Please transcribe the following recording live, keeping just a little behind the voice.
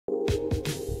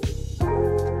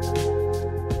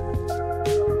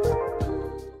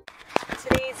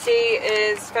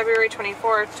February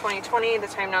 24th, 2020. The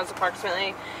time now is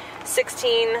approximately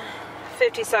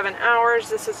 16:57 hours.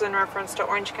 This is in reference to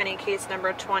Orange County case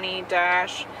number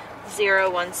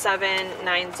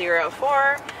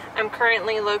 20-017904. I'm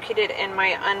currently located in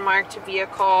my unmarked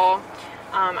vehicle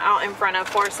out in front of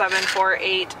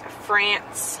 4748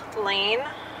 France Lane,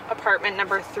 apartment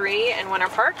number 3 in Winter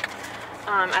Park,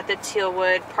 at the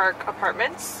Tealwood Park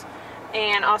Apartments.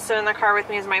 And also in the car with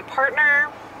me is my partner,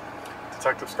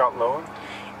 Detective Scott Lowen.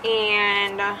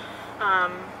 And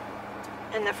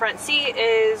in the front seat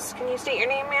is, can you state your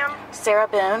name, ma'am? Sarah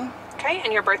Boone. Okay,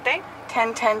 and your birthday?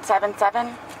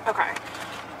 10/10/77. Okay.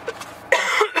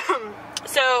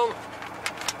 So,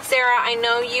 Sarah, I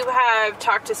know you have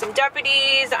talked to some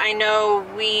deputies. I know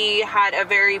we had a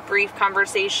very brief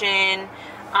conversation,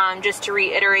 just to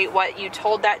reiterate what you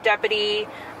told that deputy.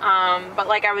 But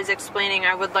like I was explaining,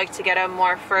 I would like to get a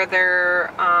more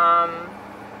further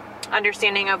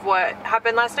understanding of what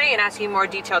happened last night and ask you more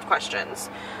detailed questions.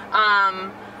 I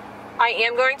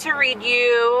am going to read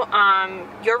you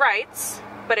your rights,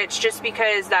 but it's just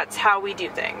because that's how we do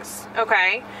things,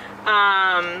 okay?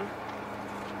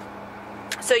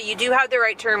 So you do have the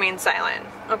right to remain silent,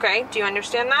 okay? Do you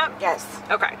understand that? Yes.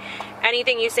 Okay.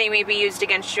 Anything you say may be used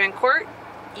against you in court.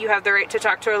 You have the right to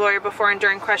talk to a lawyer before and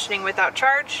during questioning without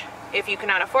charge. If you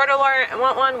cannot afford a lawyer and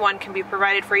want one can be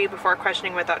provided for you before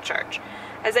questioning without charge.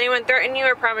 Has anyone threatened you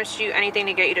or promised you anything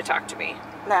to get you to talk to me?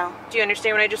 No. Do you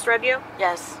understand what I just read you?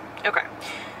 Yes. Okay.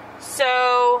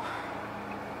 So,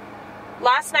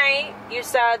 last night you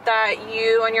said that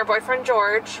you and your boyfriend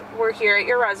George were here at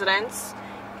your residence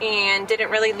and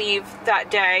didn't really leave that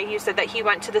day. You said that he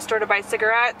went to the store to buy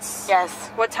cigarettes.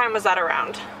 Yes. What time was that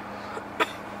around?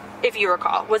 If you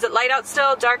recall. Was it light out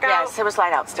still? Dark out? Yes, it was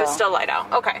light out still. It was still light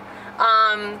out. Okay.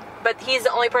 But he's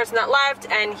the only person that left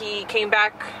and he came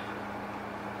back?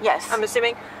 Yes. I'm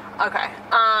assuming? Okay.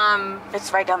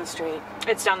 It's right down the street.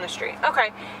 It's down the street.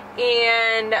 Okay.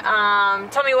 And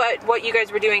tell me what you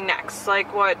guys were doing next.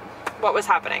 Like what was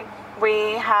happening?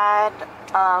 We had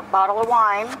a bottle of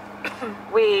wine.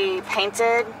 We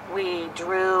painted, we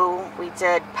drew, we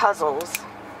did puzzles.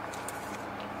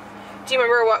 Do you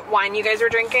remember what wine you guys were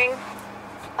drinking?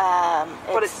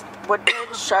 It's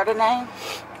Woodbridge Chardonnay.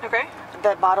 Okay.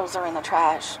 The bottles are in the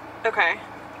trash. Okay.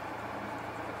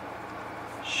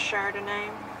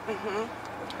 Chardonnay. Mm-hmm.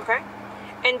 Okay.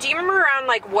 And do you remember around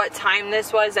like what time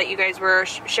this was that you guys were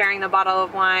sharing the bottle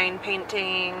of wine,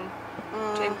 painting,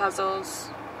 doing puzzles?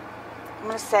 I'm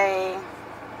gonna say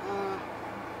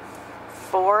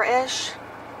 4-ish.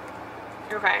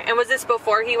 Okay. And was this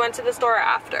before he went to the store or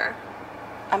after?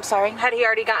 I'm sorry? Had he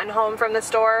already gotten home from the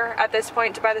store at this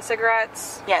point to buy the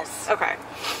cigarettes? Yes. Okay.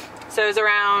 So it was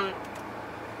around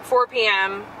 4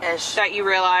 p.m. Ish. that you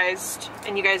realized,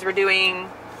 and you guys were doing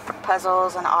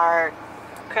Puzzles and art.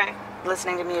 Okay.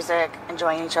 Listening to music,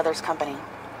 enjoying each other's company.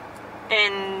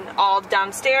 And all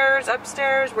downstairs,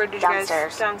 upstairs? Where did you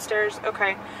Downstairs. guys? Downstairs.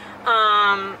 Okay.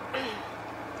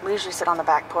 We usually sit on the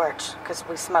back porch because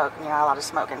we smoke and you're not allowed to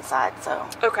smoke inside, so.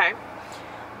 Okay.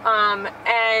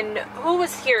 And who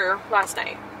was here last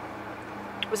night?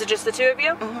 Was it just the two of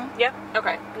you? Mm-hmm. Yeah?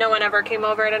 Okay. No one ever came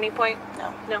over at any point?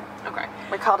 No. No? Okay.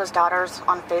 We called his daughters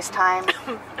on FaceTime.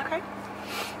 Okay.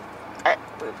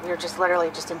 We were just literally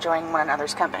just enjoying one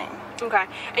another's company. Okay.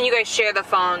 And you guys share the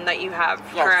phone that you have,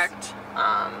 Yes. correct?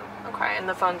 Okay. And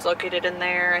the phone's located in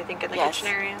there, I think, in the Yes.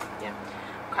 kitchen area? Yeah.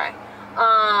 Okay.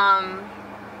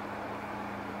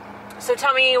 So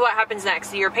tell me what happens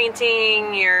next. You're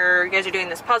painting, you guys are doing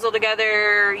this puzzle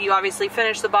together, you obviously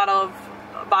finished the bottle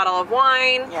of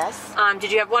wine. Yes.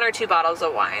 Did you have 1 or 2 bottles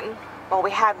of wine? Well,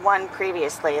 we had one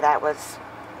previously that was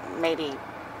maybe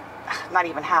not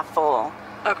even half full.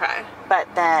 Okay. But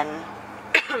then,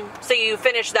 So you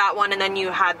finished that one and then you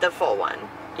had the full one?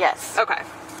 yes. Okay.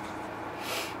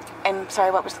 And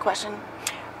sorry, what was the question?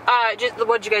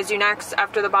 What'd you guys do next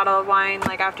after the bottle of wine?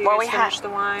 Like after you Well, guys we finished the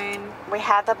wine? We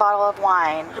had the bottle of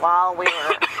wine while we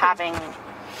were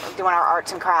doing our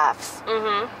arts and crafts.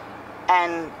 Mm-hmm.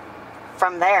 And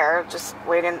from there,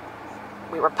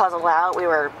 we were puzzled out, we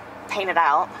were painted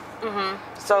out.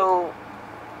 Mm-hmm. So,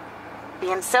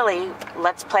 being silly,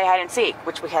 let's play hide and seek,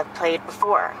 which we have played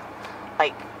before.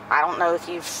 Like, I don't know if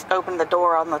you've opened the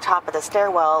door on the top of the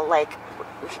stairwell, like,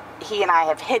 he and I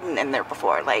have hidden in there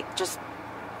before. Like, just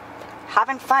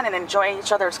having fun and enjoying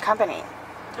each other's company.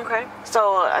 Okay.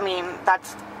 So, I mean,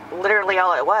 that's literally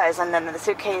all it was. And then the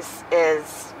suitcase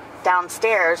is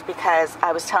downstairs because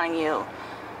I was telling you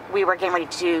we were getting ready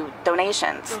to do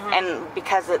donations. Mm-hmm. And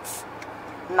because it's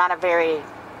not a very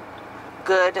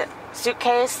good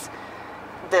suitcase,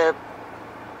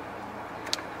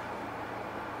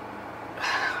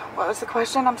 What was the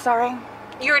question? I'm sorry.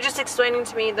 You were just explaining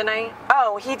to me the night.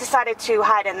 Oh, he decided to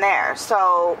hide in there.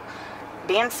 So,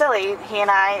 being silly, he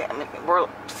and I mean, were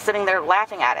sitting there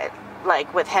laughing at it,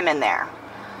 like with him in there.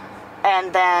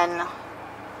 And then,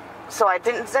 so I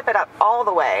didn't zip it up all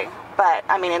the way, but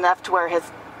I mean enough to where his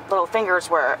little fingers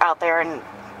were out there and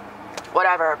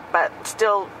whatever, but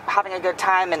still having a good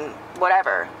time and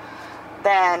whatever.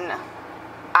 Then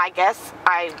I guess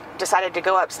I decided to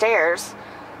go upstairs,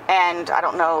 and I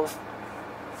don't know,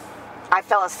 I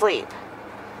fell asleep.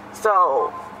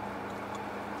 So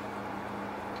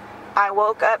I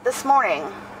woke up this morning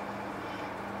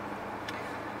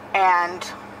and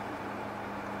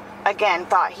again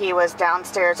thought he was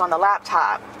downstairs on the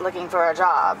laptop looking for a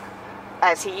job,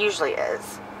 as he usually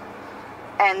is.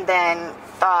 And then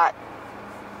thought,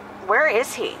 where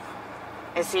is he?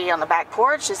 Is he on the back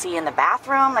porch? Is he in the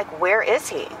bathroom? Like, where is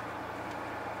he?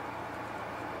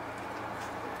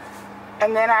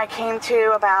 And then I came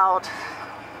to about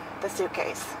the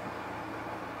suitcase.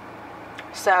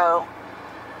 So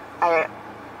I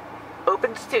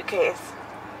opened the suitcase.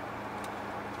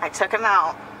 I took him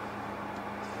out,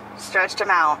 stretched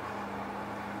him out,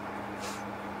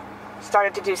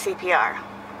 started to do CPR.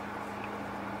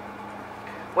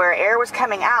 Where air was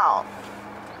coming out,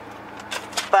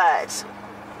 but,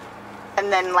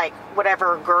 and then like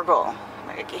whatever gurgle.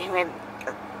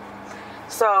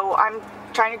 So I'm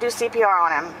trying to do CPR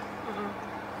on him.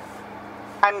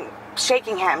 Mm-hmm. I'm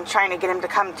shaking him, trying to get him to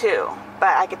come to,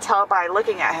 but I could tell by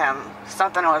looking at him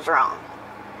something was wrong.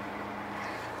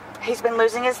 He's been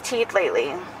losing his teeth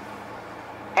lately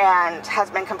and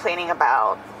has been complaining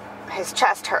about his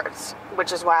chest hurts,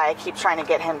 which is why I keep trying to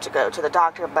get him to go to the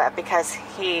doctor, but because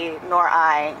he nor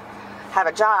I have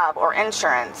a job or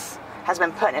insurance, has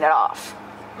been putting it off.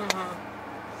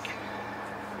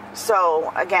 Mm-hmm.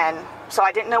 So again, so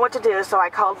I didn't know what to do, so I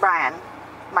called Brian,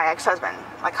 my ex-husband.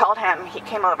 I called him, he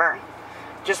came over,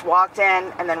 just walked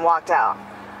in and then walked out.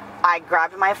 I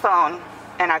grabbed my phone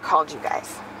and I called you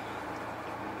guys.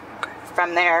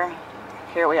 From there,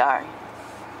 here we are.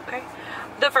 Okay.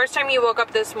 The first time you woke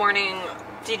up this morning,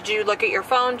 did you look at your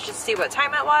phone just to see what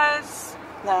time it was?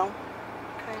 No.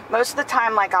 Okay. Most of the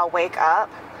time, like, I'll wake up,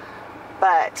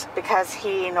 but because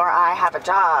he nor I have a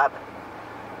job,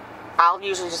 I'll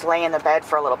usually just lay in the bed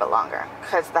for a little bit longer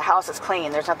because the house is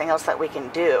clean. There's nothing else that we can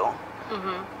do.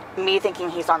 Mm-hmm. Me thinking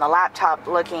he's on the laptop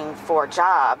looking for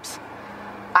jobs,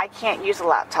 I can't use a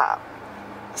laptop.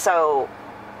 So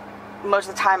most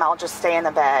of the time, I'll just stay in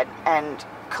the bed and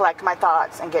collect my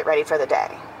thoughts and get ready for the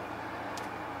day.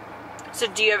 So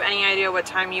do you have any idea what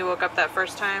time you woke up that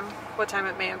first time? What time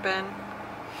it may have been?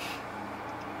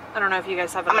 I don't know if you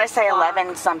guys have I'm going to say clock.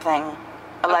 11 something.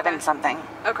 11 Okay. something.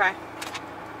 Okay.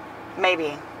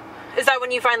 Maybe. Is that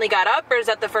when you finally got up, or is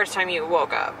that the first time you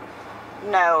woke up?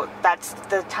 No, that's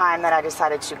the time that I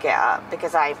decided to get up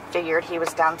because I figured he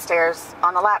was downstairs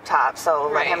on the laptop.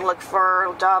 So let him look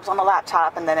for jobs on the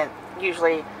laptop, and then it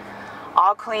usually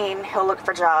I'll clean, he'll look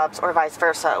for jobs, or vice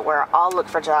versa, where I'll look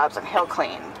for jobs and he'll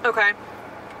clean. Okay.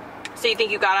 So you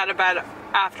think you got out of bed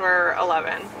after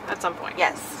 11 at some point?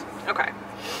 Yes. Okay.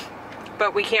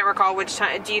 But we can't recall which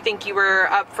time. Do you think you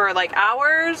were up for like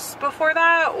hours before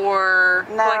that, or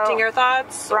collecting your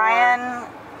thoughts? Brian,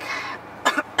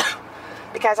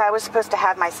 because I was supposed to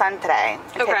have my son today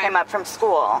and pick him up from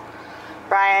school.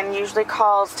 Brian usually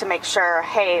calls to make sure,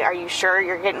 hey, are you sure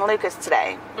you're getting Lucas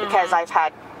today? Because I've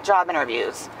had job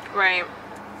interviews. Right.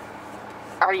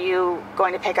 Are you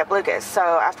going to pick up Lucas? So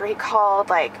after he called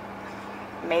like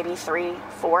maybe 3,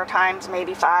 4 times,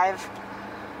 maybe 5,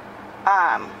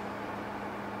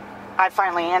 I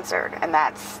finally answered, and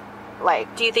that's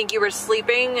like... Do you think you were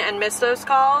sleeping and missed those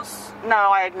calls? No,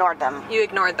 I ignored them. You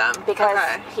ignored them? Because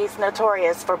he's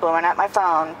notorious for blowing up my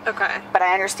phone. Okay. But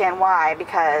I understand why,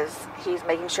 because he's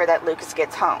making sure that Lucas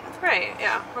gets home. Right,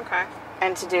 yeah, okay.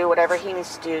 And to do whatever he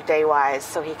needs to do day-wise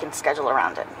so he can schedule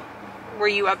around it. Were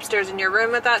you upstairs in your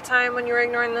room at that time when you were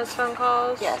ignoring those phone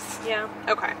calls? Yes. Yeah,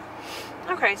 okay.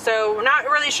 Okay, so not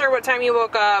really sure what time you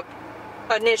woke up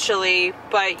initially,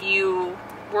 but you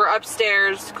were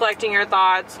upstairs collecting your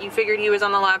thoughts. You figured he was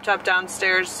on the laptop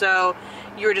downstairs, so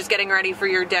you were just getting ready for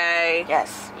your day.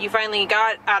 Yes. You finally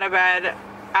got out of bed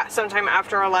at sometime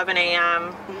after 11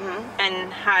 a.m.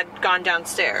 And had gone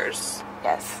downstairs.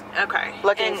 Yes. Okay.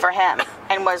 Looking for him,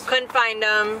 and couldn't find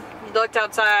him. You looked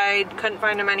outside, couldn't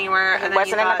find him anywhere. He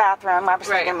wasn't in the bathroom. I was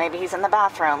Right. thinking maybe he's in the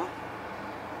bathroom.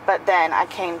 But then I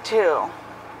came to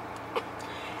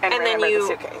and then remembered you- the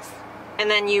suitcase. And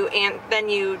then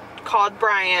you called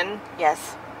Brian.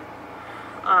 Yes.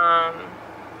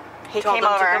 He Told came him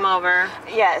over. to come over.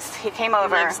 Yes, he came He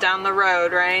over. lives down the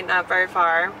road, right? Not very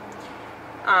far.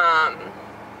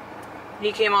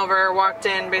 He came over, walked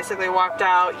in, basically walked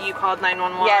out. You called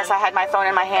 911. Yes, I had my phone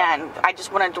in my hand. I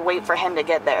just wanted to wait for him to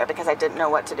get there because I didn't know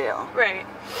what to do. Right.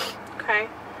 Okay.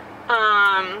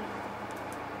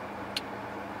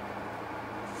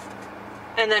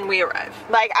 And then we arrived.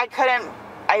 Like, I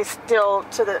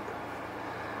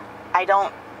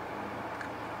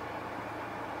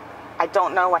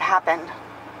don't know what happened.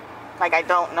 Like, I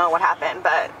don't know what happened,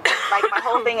 but, like, my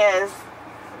whole thing is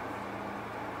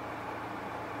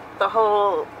the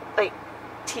whole, like,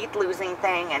 teeth losing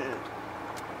thing, and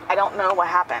I don't know what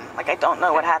happened. Like, I don't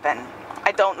know what happened.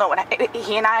 I don't know what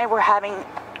he and I were having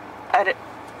an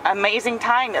amazing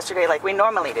time yesterday, like we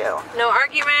normally do. No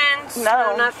arguments?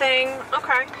 No. Nothing?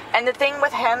 Okay. And the thing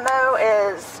with him, though,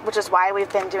 is, which is why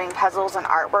we've been doing puzzles and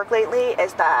artwork lately,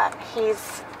 is that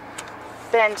he's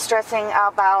been stressing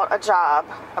about a job,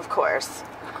 of course.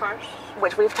 Of course.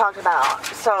 Which we've talked about.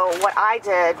 So what I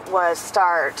did was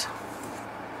start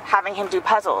having him do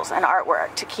puzzles and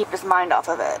artwork to keep his mind off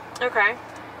of it. Okay.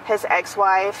 His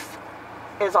ex-wife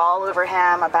is all over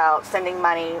him about sending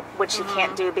money, which he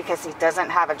can't do because he doesn't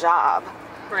have a job.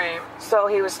 Right. So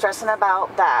he was stressing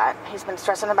about that. He's been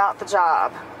stressing about the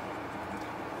job.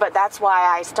 But that's why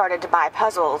I started to buy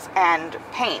puzzles and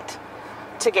paint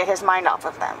to get his mind off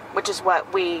of them, which is what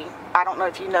I don't know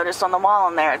if you noticed on the wall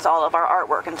in there, it's all of our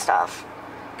artwork and stuff.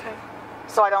 Okay.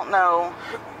 So I don't know.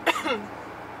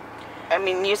 I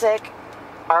mean, music,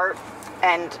 art,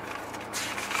 and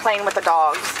playing with the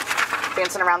dogs,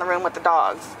 dancing around the room with the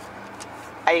dogs.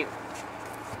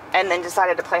 And then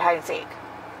decided to play hide and seek.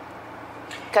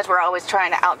 Because we're always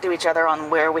trying to outdo each other on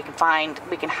where we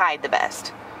can hide the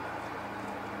best.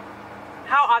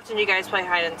 How often do you guys play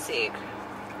hide and seek?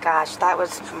 Gosh, that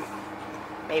was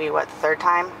maybe, the third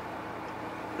time?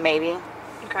 Maybe.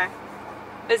 Okay.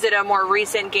 Is it a more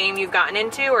recent game you've gotten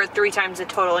into, or 3 times in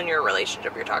total in your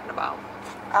relationship you're talking about?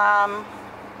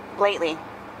 Lately.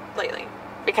 Lately.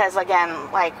 Because,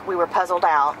 again, like, we were puzzled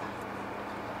out.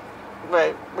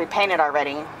 But we painted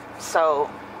already, so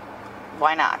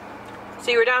why not? So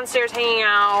you were downstairs hanging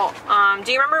out.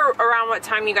 Do you remember around what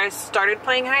time you guys started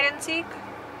playing hide and seek?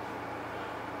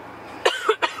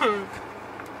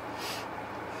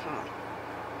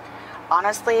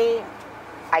 Honestly,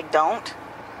 I don't.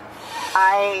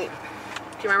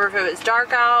 Do you remember if it was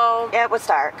dark out? It was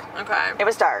dark. Okay. It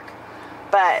was dark.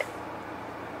 But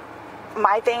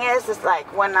my thing is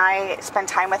like when I spend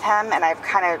time with him and I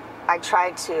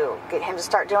tried to get him to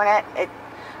start doing it,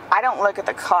 I don't look at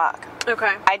the clock.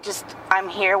 Okay. I'm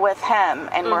here with him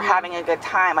and we're having a good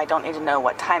time. I don't need to know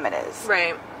what time it is.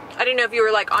 Right. I didn't know if you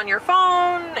were like on your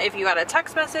phone, if you got a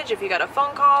text message, if you got a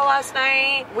phone call last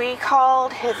night. We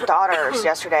called his daughters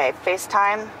yesterday,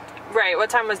 FaceTime. Right. What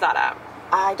time was that at?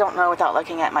 I don't know without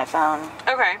looking at my phone.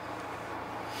 Okay.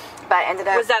 But ended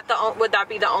up... Would that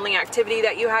be the only activity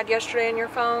that you had yesterday on your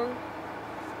phone?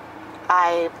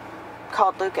 I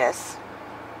called Lucas.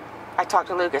 I talked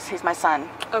to Lucas. He's my son.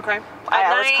 Okay.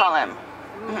 I always call him.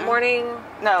 Morning?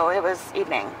 No, it was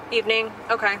evening. Evening?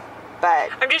 Okay.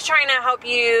 But I'm just trying to help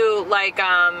you, like,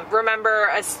 remember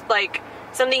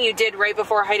something you did right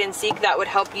before hide and seek that would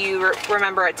help you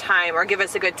remember a time or give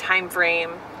us a good time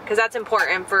frame, because that's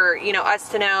important for us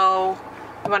to know.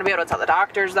 We want to be able to tell the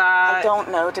doctors that. I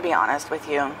don't know, to be honest with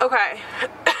you. Okay.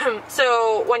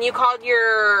 So when you called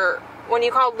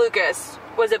Lucas,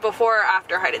 was it before or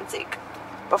after hide and seek?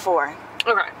 Before.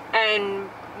 Okay. And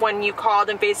when you called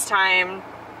and FaceTime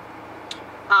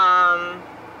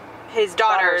his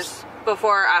daughters,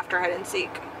 before or after hide and seek?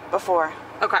 Before.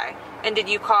 Okay. And did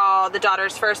you call the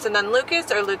daughters first and then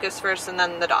Lucas, or Lucas first and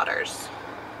then the daughters?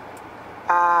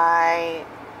 I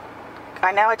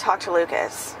know I talked to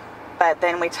Lucas, but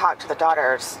then we talked to the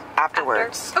daughters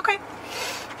afterwards. Okay.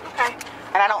 Okay.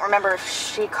 And I don't remember if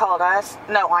she called us.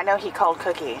 No, I know he called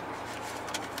Cookie.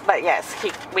 But yes,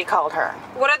 we called her.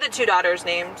 What are the 2 daughters'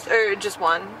 names? Or just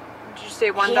one? Did you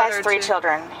say one he daughter? He has 3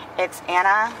 children. It's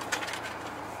Anna,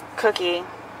 Cookie,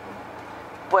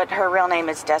 what her real name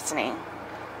is Destiny.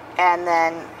 And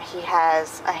then he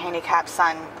has a handicapped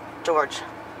son,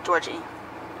 Georgie.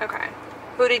 Okay.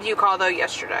 Who did you call, though,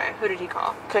 yesterday? Who did he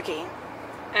call? Cookie.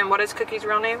 And what is Cookie's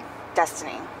real name?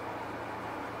 Destiny.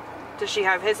 Does she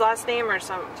have his last name or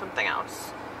something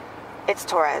else? It's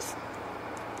Torres.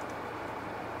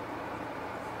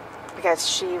 Because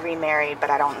she remarried, but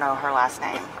I don't know her last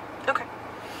name. Okay.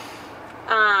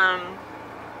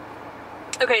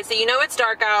 Okay, so it's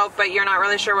dark out, but you're not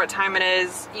really sure what time it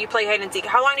is. You play hide and seek.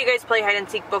 How long do you guys play hide and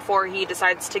seek before he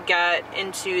decides to get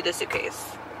into the suitcase?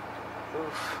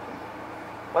 Oof.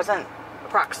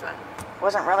 Approximate.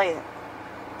 Wasn't really...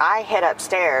 I hid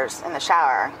upstairs in the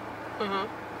shower.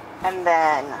 and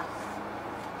then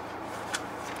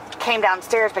came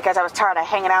downstairs because I was tired of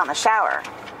hanging out in the shower.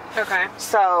 Okay.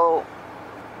 So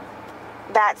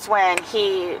that's when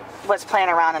he was playing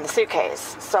around in the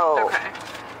suitcase. So Okay.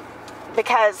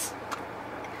 because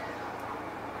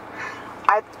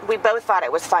we both thought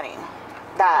it was funny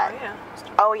that, Oh, yeah.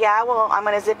 oh yeah, well, I'm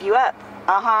going to zip you up.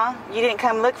 Uh-huh. You didn't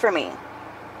come look for me.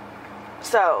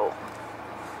 So,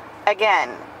 again,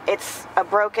 it's a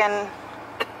broken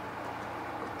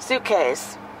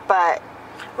suitcase, but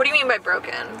What do you mean by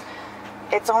broken?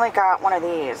 it's only got one of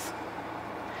these.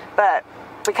 But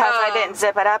because I didn't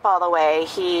zip it up all the way,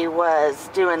 he was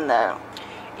doing the...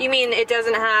 You mean it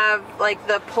doesn't have, like,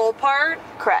 the pull part?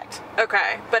 Correct.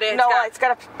 Okay. But it's No, got... it's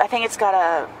got a... I think it's got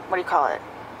a... What do you call it?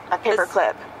 A paper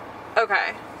clip.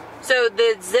 Okay. So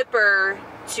the zipper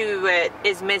to it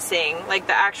is missing, like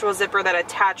the actual zipper that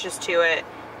attaches to it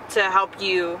to help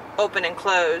you open and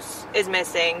close is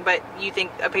missing, but you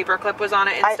think a paper clip was on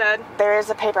it instead? There is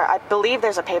a paper... I believe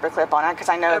there's a paper clip on it because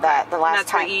I know that the last and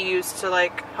that's time... what you used to,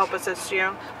 like, help assist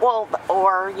you? Well,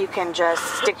 or you can just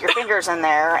stick your fingers in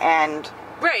there and...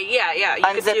 Right, yeah, you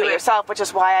unzip could do it yourself, which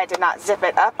is why I did not zip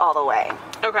it up all the way.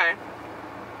 Okay.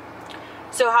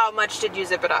 So how much did you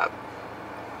zip it up?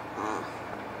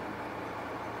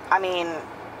 I mean,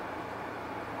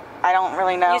 I don't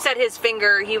really know. You said his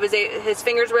his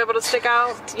fingers were able to stick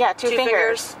out? Yeah, two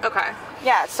fingers. Okay.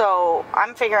 Yeah, so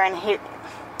I'm figuring he'll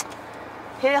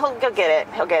get it.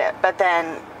 He'll get it. But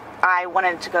then I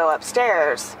wanted to go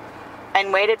upstairs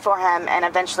and waited for him, and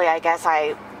eventually I guess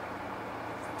I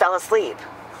fell asleep.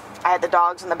 I had the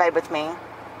dogs in the bed with me,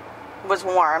 was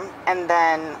warm, and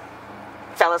then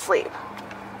fell asleep.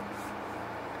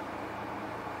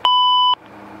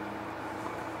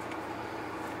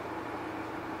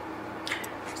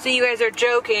 So you guys are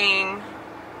joking.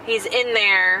 He's in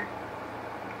there.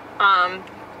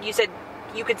 You said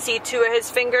you could see two of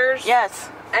his fingers? Yes.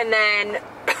 And then,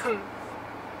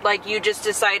 like, you just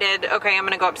decided, okay, I'm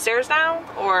going to go upstairs now?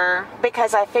 Or?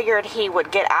 Because I figured he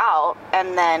would get out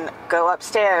and then go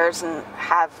upstairs and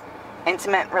have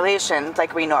intimate relations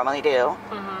like we normally do.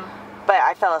 Mm-hmm. But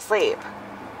I fell asleep.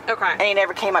 Okay. And he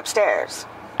never came upstairs.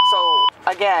 So,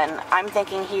 again, I'm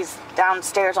thinking he's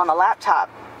downstairs on the laptop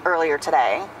earlier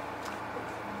today.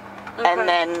 Okay. And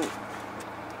then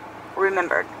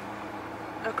remembered.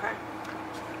 Okay.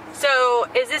 So,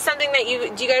 is this something that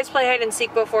do you guys play hide and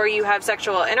seek before you have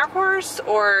sexual intercourse?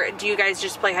 Or do you guys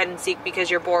just play hide and seek because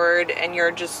you're bored and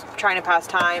you're just trying to pass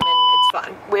time and it's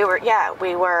fun? We were,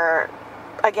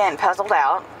 again, puzzled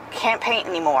out. Can't paint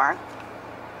anymore.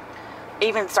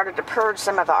 Even started to purge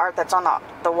some of the art that's on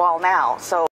the wall now.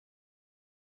 So,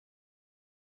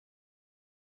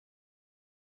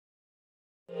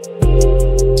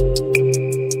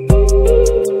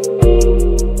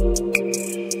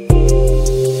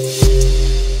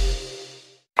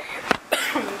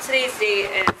 Today's date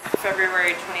is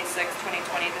February 26,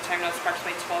 2020. The time now is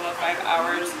approximately 12:05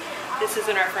 hours. This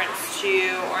is in reference to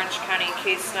Orange County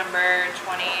case number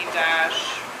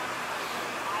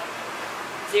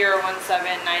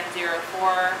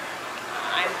 20-017904.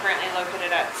 I'm currently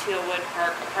located at Tealwood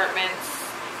Park Apartments,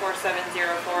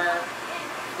 4704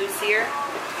 Lucier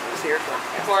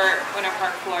Court, Winter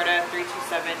Park, Florida,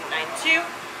 32792.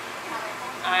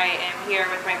 I am here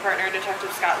with my partner,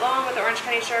 Detective Scott Lowen with the Orange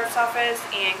County Sheriff's Office.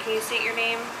 And can you state your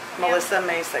name? Melissa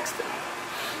May Sexton.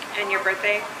 And your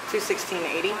birthday?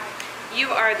 2/16/80.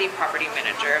 You are the property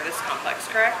manager of this complex,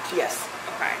 correct? Yes.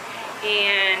 Okay.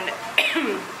 And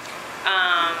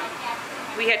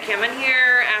we had Kim in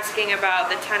here asking about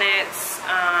the tenants,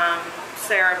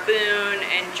 Sarah Boone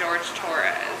and Jorge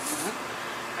Torres.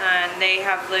 Mm-hmm. And they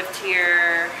have lived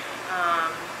here.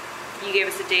 You gave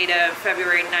us a date of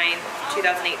February 9th,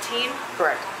 2018?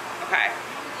 Correct. Okay.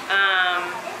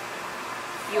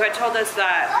 You had told us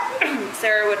that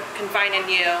Sarah would confide in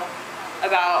you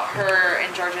about her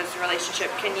and George's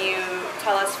relationship. Can you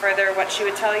tell us further what she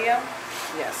would tell you?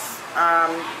 Yes.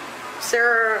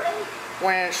 Sarah,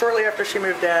 shortly after she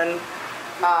moved in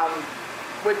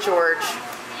with George,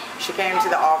 she came to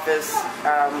the office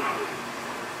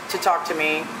to talk to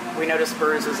me. We noticed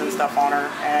bruises and stuff on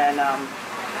her, and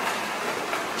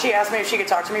she asked me if she could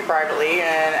talk to me privately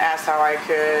and asked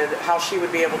how she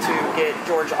would be able to get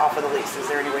George off of the lease. Is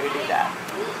there any way to do that?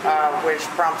 Which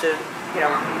prompted,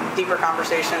 deeper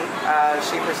conversation.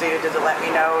 She proceeded to let me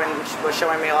know and was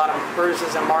showing me a lot of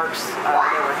bruises and marks.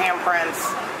 There were handprints,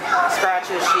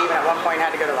 scratches. She even at one point had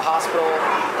to go to the hospital.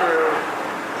 Through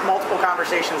multiple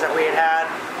conversations that we had had,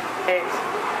 it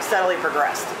steadily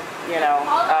progressed.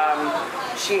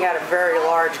 She had a very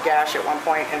large gash at one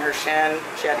point in her shin.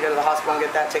 She had to go to the hospital and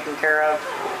get that taken care of.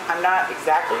 I'm not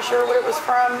exactly sure what it was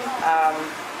from,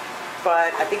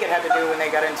 but I think it had to do when they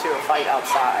got into a fight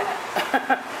outside.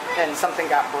 And something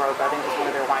got broke. I think it was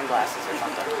one of their wine glasses or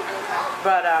something.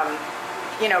 But,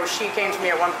 you know, she came to me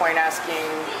at one point asking,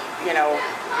 you know,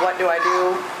 what do I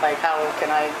do? Like, how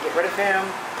can I get rid of him?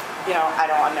 You know,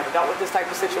 I've never dealt with this type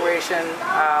of situation.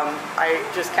 I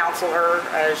just counseled her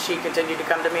as she continued to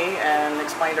come to me and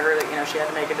explained to her that, you know, she had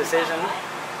to make a decision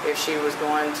if she was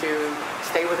going to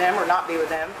stay with him or not be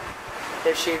with him.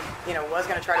 If she, you know, was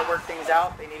going to try to work things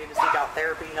out, they needed to seek out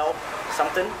therapy, help,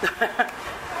 something.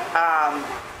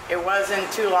 It wasn't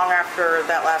too long after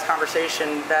that last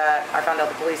conversation that I found out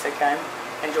the police had come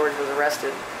and George was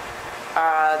arrested.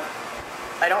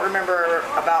 I don't remember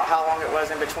about how long it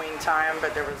was in between time,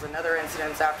 but there was another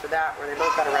incident after that where they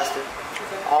both got arrested,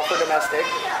 all for domestic.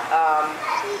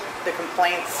 The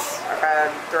complaints I've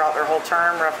had throughout their whole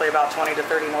term, roughly about 20 to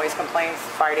 30 noise complaints,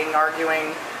 fighting,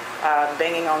 arguing,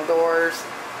 banging on doors,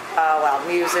 loud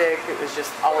music. It was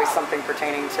just always something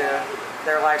pertaining to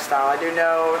their lifestyle. I do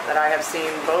know that I have seen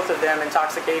both of them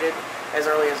intoxicated as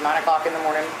early as 9 o'clock in the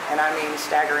morning, and I mean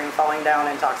staggering, falling down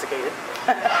intoxicated,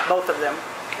 both of them.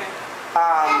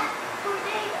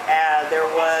 There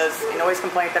was a noise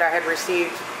complaint that I had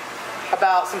received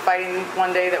about some fighting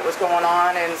one day that was going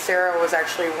on, and Sarah was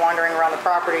actually wandering around the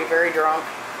property very drunk,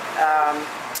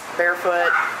 barefoot,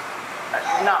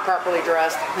 not properly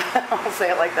dressed, I'll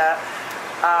say it like that,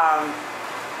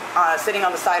 sitting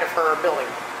on the side of her building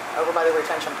over by the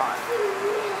retention pond.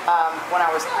 When I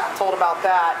was told about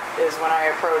that is when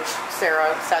I approached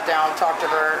Sarah, sat down, talked to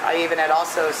her. I even had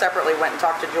also separately went and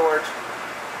talked to George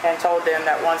and told them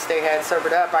that once they had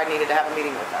sobered up, I needed to have a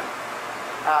meeting with them.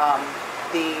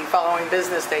 The following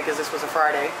business day, because this was a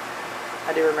Friday,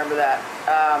 I do remember that,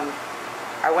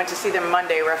 I went to see them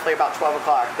Monday, roughly about 12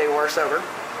 o'clock. They were sober.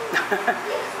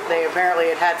 They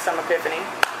apparently had some epiphany,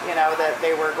 you know, that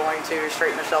they were going to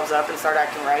straighten themselves up and start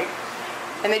acting right.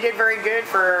 And they did very good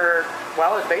for,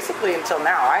 well, basically until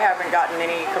now. I haven't gotten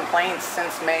any complaints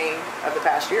since May of the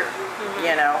past year,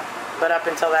 you know. But up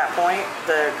until that point,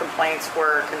 the complaints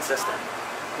were consistent,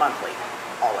 monthly,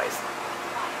 always.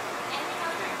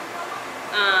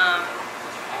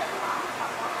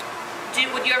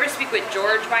 Would you ever speak with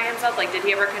George by himself? Like, did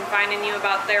he ever confide in you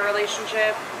about their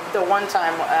relationship? The one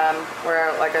time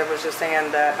where, like I was just saying,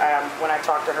 that when I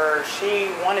talked to her, she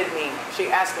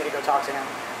asked me to go talk to him.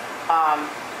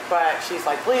 But she's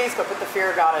like, please go put the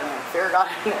fear of God in him. Fear of God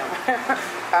in him.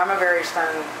 I'm a very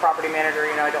stern property manager.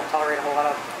 You know, I don't tolerate a whole lot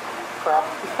of crap.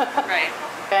 Right.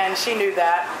 And she knew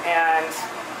that, and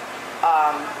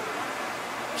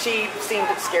she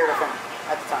seemed scared of him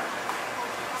at the time.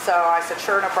 So I said,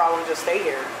 sure, no problem, just stay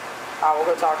here. I will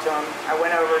go talk to him. I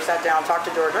went over, sat down, talked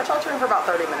to George. I talked to him for about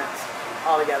 30 minutes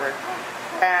altogether.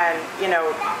 And, you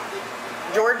know,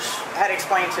 George had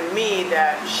explained to me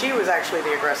that she was actually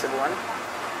the aggressive one.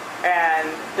 And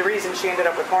the reason she ended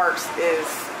up with marks is,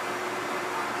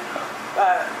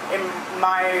 in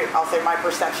I'll say my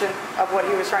perception of what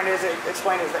he was trying to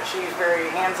explain is that she's very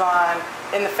hands-on,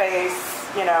 in the face,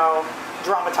 you know,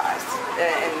 dramatized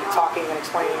in talking and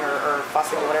explaining or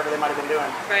fussing or whatever they might have been doing.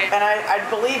 Right. And I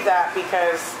believe that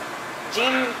because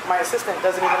Jean, my assistant,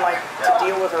 doesn't even like to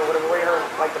deal with her, would avoid her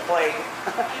like the plague,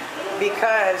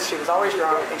 because she was always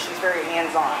drunk and she's very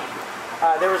hands-on.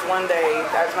 There was one day,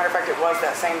 as a matter of fact, it was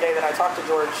that same day that I talked to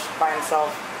George by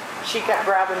himself, she kept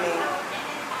grabbing me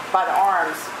by the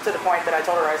arms to the point that I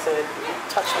told her, I said,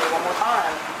 touch me one more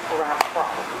time, we're going to have a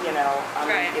problem. You know,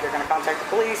 I'm either going to contact the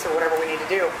police or whatever we need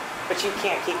to do, but you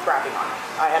can't keep grabbing on me.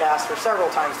 I had asked her several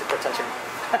times to quit touching me.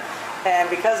 And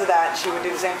because of that, she would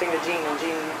do the same thing to Jean, and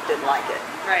Jean didn't like it.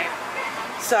 Right.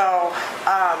 So,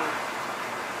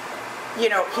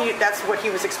 you know, that's what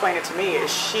he was explaining to me,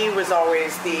 is she was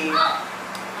always the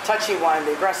touchy one,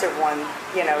 the aggressive one,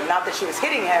 you know, not that she was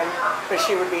hitting him, but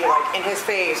she would be like in his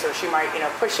face, or she might, you know,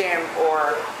 push him,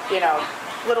 or, you know,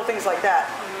 little things like that.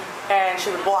 And she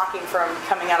would block him from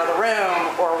coming out of the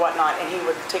room or whatnot, and he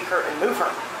would take her and move her.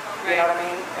 You know what I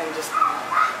mean? And just,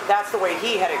 that's the way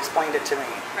he had explained it to me.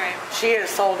 Right. She has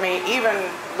told me, even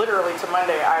literally to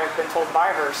Monday, I have been told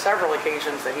by her several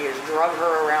occasions that he has drugged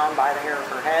her around by the hair of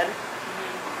her head.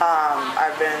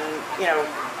 I've been, you know,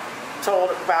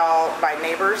 told about by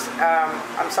neighbors.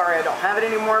 I'm sorry I don't have it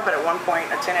anymore, but at one point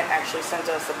a tenant actually sent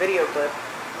us a video clip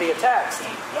via text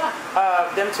of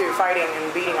them two fighting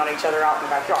and beating on each other out in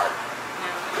the backyard.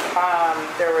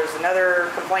 There was another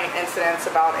complaint incident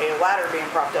about a ladder being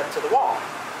propped up to the wall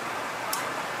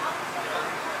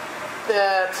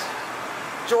that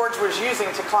George was using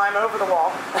to climb over the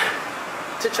wall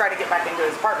to try to get back into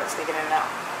his apartment, sneaking in and out.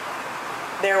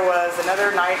 there was another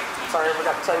night, sorry, I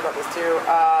forgot to tell you about this too.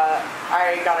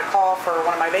 I got a call for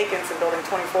one of my vacants in building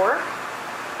 24,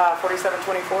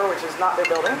 4724, which is not their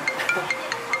building.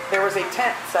 There was a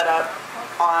tent set up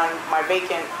on my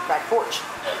vacant back porch.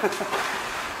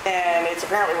 And it's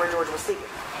apparently where George was sleeping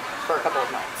for a couple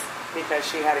of nights because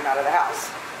she had him out of the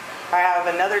house. I have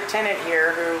another tenant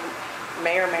here who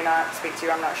may or may not speak to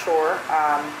you, I'm not sure.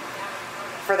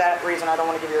 For that reason, I don't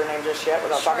want to give you her name just yet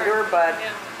without talking to her, but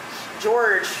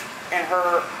George and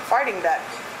her fighting a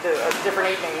different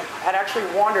evening had actually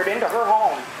wandered into her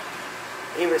home.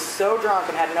 He was so drunk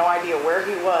and had no idea where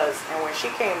he was, and when she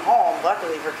came home,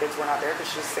 luckily her kids were not there because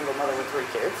she's a single mother with 3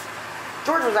 kids.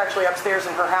 George was actually upstairs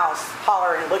in her house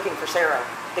hollering, looking for Sarah,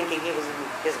 thinking he was in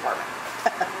his apartment.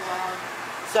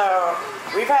 So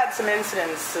we've had some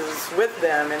incidences with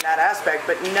them in that aspect,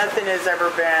 but nothing has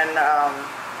ever been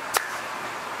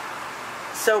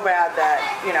so bad that,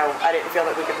 I didn't feel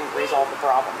that we could resolve the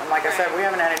problem. And like I said, we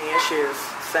haven't had any issues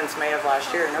since May of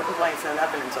last year. No complaints, no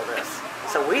nothing until this.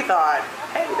 So we thought,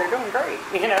 hey, they're doing great.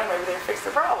 Maybe they fixed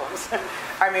their problems.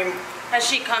 I mean... Has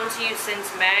she come to you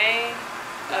since May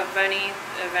of any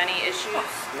issues?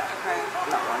 No, okay.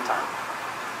 Not one time.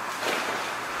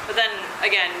 But then,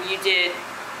 again, you did...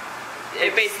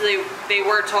 basically, they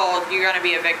were told you're going to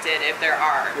be evicted if there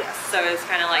are. Yes. So it was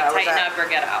kind of like tighten up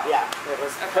or get out. Yeah, it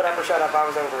was put up or shut up. I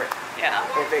was over it. Yeah.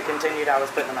 If it continued, I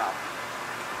was putting them out.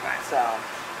 Okay. So.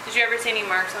 Did you ever see any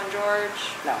marks on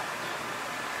George? No.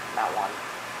 Not one.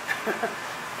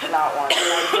 Not one.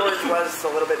 George was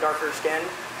a little bit darker skinned.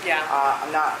 Yeah.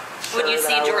 I'm not sure. Would you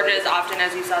see George as often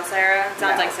as you saw Sarah? It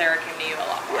sounds like Sarah came to you a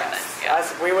lot more than. Yeah.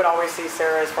 We would always see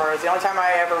Sarah as far as the only time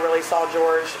I ever really saw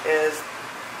George is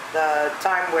the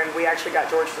time when we actually got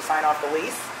George to sign off the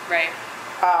lease. Right.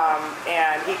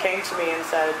 And he came to me and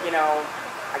said,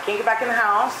 I can't get back in the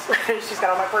house. She's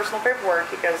got all my personal paperwork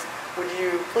because would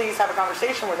you please have a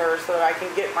conversation with her so that I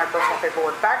can get my personal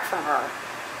paperwork back from her?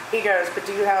 He goes, but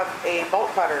do you have a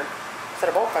set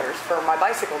of bolt cutters for my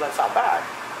bicycle that's out back?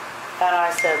 And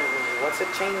I said, what's it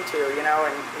chained to?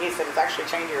 And he said, it's actually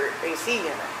chained to your AC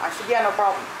unit. I said, yeah, no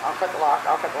problem. I'll cut the lock.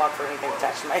 I'll cut the lock for anything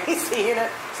attached to my AC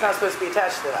unit. It's not supposed to be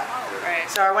attached to that. Right.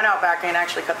 So I went out back and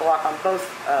actually cut the lock on both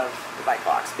of the bike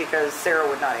locks because Sarah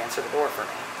would not answer the door for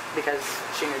me because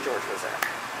she knew George was there.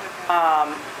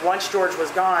 Okay. Once George was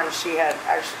gone, she had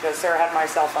actually, because Sarah had my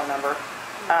cell phone number,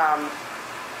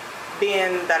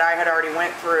 being that I had already went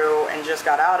through and just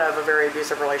got out of a very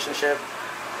abusive relationship,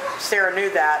 Sarah knew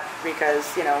that because,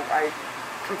 I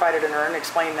confided in her and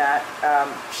explained that.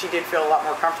 She did feel a lot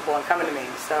more comfortable in coming to me.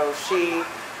 So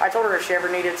I told her if she ever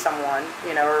needed someone,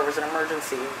 or it was an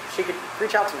emergency, she could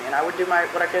reach out to me and I would do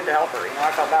what I could to help her.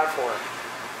 I felt bad for her.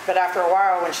 But after a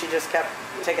while, when she just kept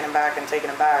taking him back, I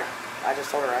just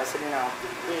told her, I said,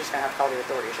 you're just going to have to call the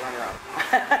authorities. You're on your own.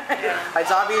 It's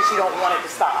obvious you don't want it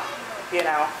to stop.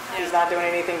 He's not doing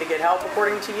anything to get help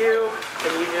according to you,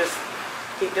 and you just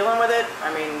keep dealing with it.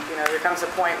 I mean, there comes a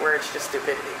point where it's just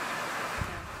stupidity.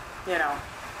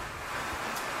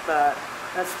 But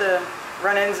that's the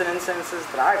run-ins and incidences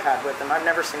that I've had with him. I've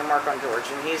never seen a mark on George,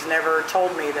 and he's never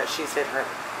told me that she's hit her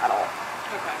at all.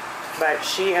 Okay. But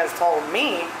she has told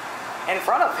me in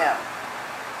front of him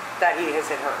that he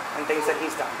has hit her and things that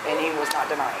he's done, and he was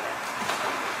not denying it.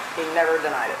 He never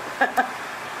denied it.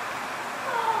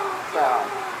 So,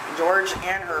 George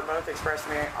and her both expressed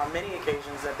to me on many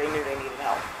occasions that they knew they needed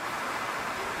help.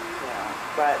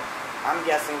 But I'm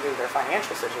guessing due to their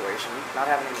financial situation, not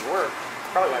having any work,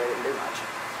 it's probably why they didn't do much.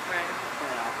 Right.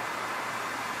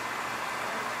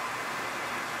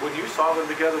 When you saw them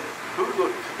together, who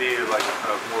looked to be like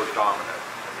more dominant?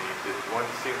 I mean, did one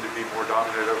seem to be more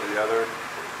dominant over the other?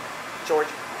 George.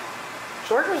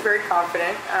 George was very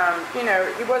confident.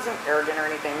 He wasn't arrogant or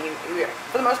anything. He,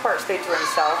 for the most part, stayed to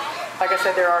himself. Like I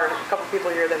said, there are a couple people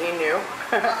here that he knew,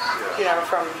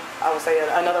 from, I will say,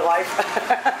 another life,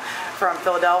 from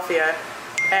Philadelphia.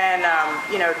 And,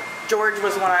 George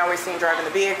was the one I always seen driving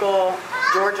the vehicle.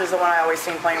 George is the one I always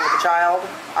seen playing with the child.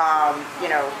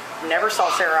 Never saw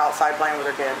Sarah outside playing with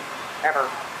her kid, ever.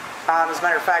 As a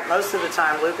matter of fact, most of the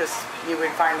time, Lucas, you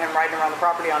would find him riding around the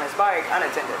property on his bike,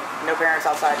 unattended. No parents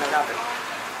outside, no nothing.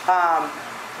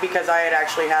 Because I had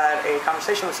actually had a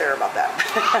conversation with Sarah about that.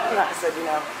 And I said,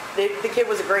 the kid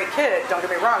was a great kid, don't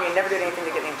get me wrong, he never did anything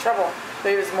to get me in trouble,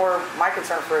 but it was more my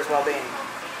concern for his well-being.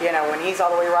 When he's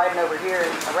all the way riding over here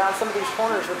around some of these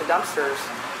corners with the dumpsters,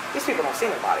 these people don't see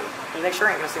nobody, and they sure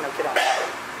ain't gonna see no kid on the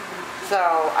road. So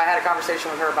I had a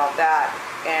conversation with her about that,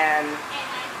 and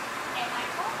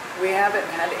we haven't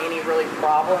had any really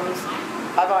problems.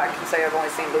 I can say I've only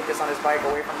seen Lucas on his bike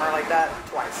away from her like that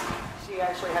twice. She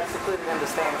actually had secluded him to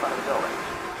stay in front of the building.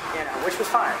 you know, which was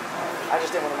fine. I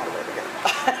just didn't want them all to live together.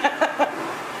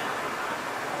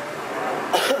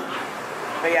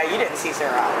 But yeah, you didn't see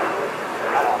Sarah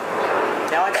at all.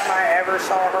 The only time I ever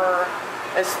saw her,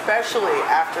 especially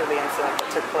after the incident that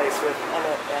took place with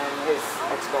Emmett and his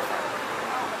ex-girlfriend,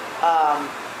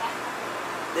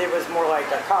 it was more like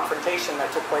a confrontation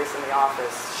that took place in the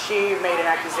office. She made an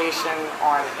accusation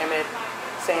on Emmett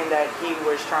saying that he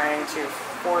was trying to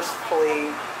forcefully,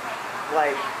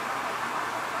 like,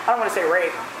 I don't want to say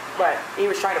rape, but he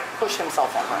was trying to push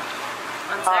himself on her.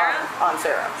 On Sarah? On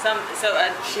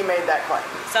Sarah. She made that claim.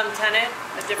 Some tenant?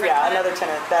 A different tenant? Yeah, another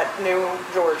tenant that knew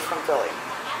George from Philly.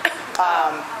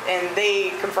 And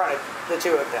they confronted the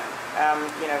two of them.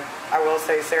 You know, I will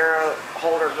say Sarah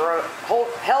held her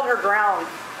ground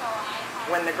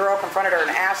when the girl confronted her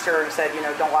and asked her and said, you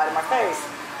know, don't lie to my face.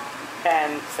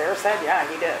 And Sarah said, yeah,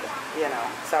 he did. You know,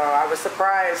 so I was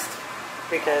surprised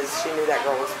because she knew that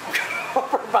girl was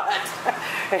over her butt.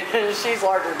 And she's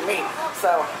larger than me.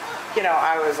 So, you know,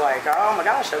 I was like, oh my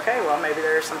gosh, okay, well, maybe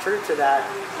there's some truth to that.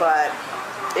 But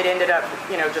it ended up,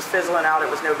 you know, just fizzling out.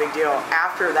 It was no big deal.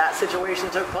 After that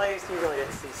situation took place, you really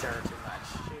didn't see Sarah too much.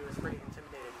 She was pretty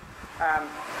intimidated.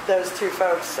 Those two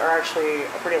folks are actually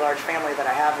a pretty large family that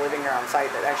I have living here on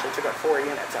site that actually took up 4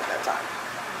 units at that time.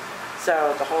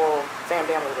 So the whole family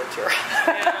lived here.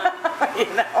 Yeah. You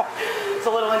know, it's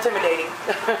a little intimidating.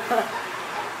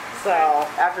 So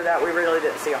after that, we really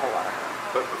didn't see a whole lot of her.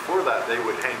 But before that, they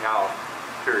would hang out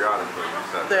periodically, you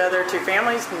said. The other two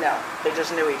families, no. They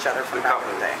just knew each other from back in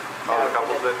the day. Oh, the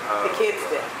couples did? The kids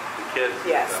did. The kids?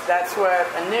 Yes, that's what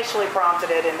initially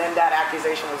prompted it, and then that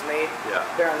accusation was made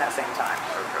during that same time.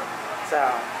 Okay. So,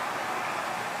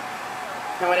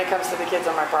 and when it comes to the kids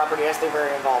on my property, I stay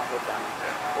very involved with them.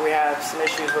 Yeah. We have some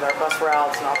issues with our bus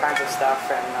routes and all kinds of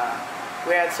stuff, and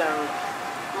we had some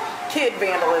kid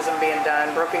vandalism being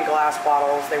done, broken glass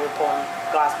bottles. They were pulling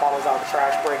glass bottles out of the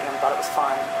trash, breaking them, thought it was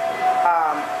fun.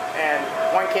 And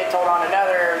one kid told on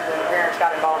another, then the parents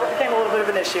got involved. It became a little bit of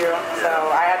an issue, so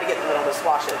I had to get in the middle to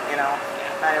squash it, you know.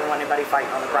 I didn't want anybody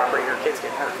fighting on the property or kids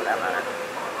getting hurt for that matter.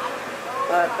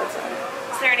 But that's it.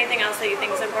 Is there anything else that you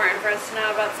think is important for us to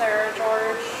know about Sarah or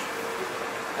George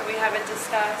that we haven't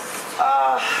discussed?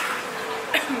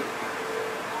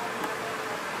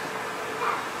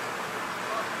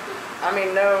 I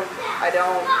mean, no, I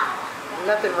don't.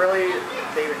 Nothing really.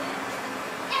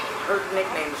 Her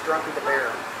nickname's Drunky the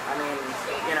Bear. I mean,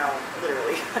 you know,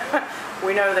 literally.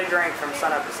 We know they drank from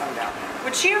sunup to sundown.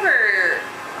 Would she ever,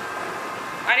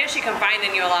 I know she confided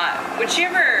in you a lot, would she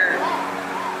ever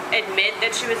admit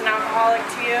that she was an alcoholic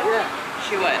to you? Yeah.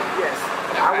 She would? Yes.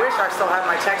 Okay. I wish I still had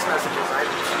my text messages.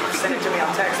 She sent it to me on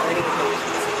text many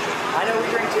occasions. I know we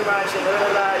drink too much and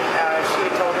she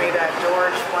had told me that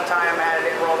George one time had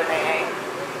enrolled in AA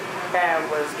and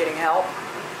was getting help.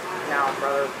 Now,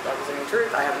 brother, that was any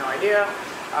truth, I have no idea.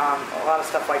 A lot of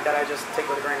stuff like that I just take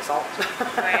with a grain of salt.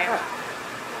 Right.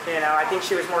 You know, I think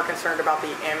she was more concerned about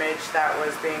the image that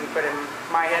was being put in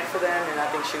my head for them, and I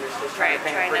think she was just trying to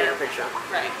paint a prettier picture.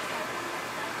 Right.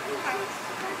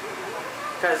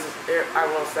 Because I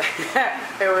will say,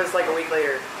 it was like a week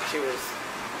later, she was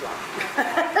drunk.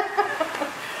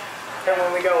 And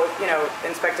when we go, you know,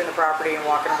 inspecting the property and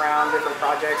walking around different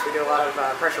projects, we do a lot of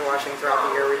pressure washing throughout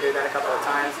the year. We do that a couple of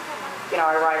times. You know,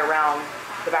 I ride around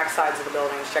the back sides of the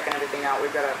buildings, checking everything out.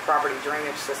 We've got a property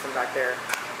drainage system back there.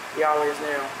 You always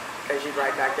knew, because you'd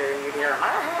ride back there and you'd hear them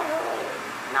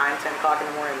 9, 10 o'clock in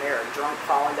the morning, they're drunk,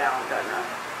 falling down, cutting up.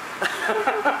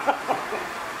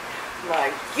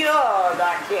 My God,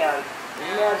 I can't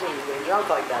imagine being drunk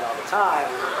like that all the time.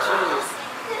 Jeez.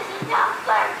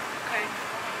 Okay.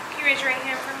 Can you raise your right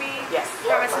hand for me? Yes.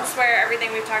 Promise and swear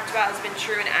everything we've talked about has been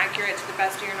true and accurate to the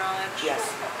best of your knowledge? Yes.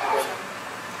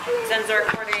 Sends the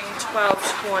recording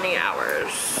 12-20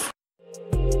 hours.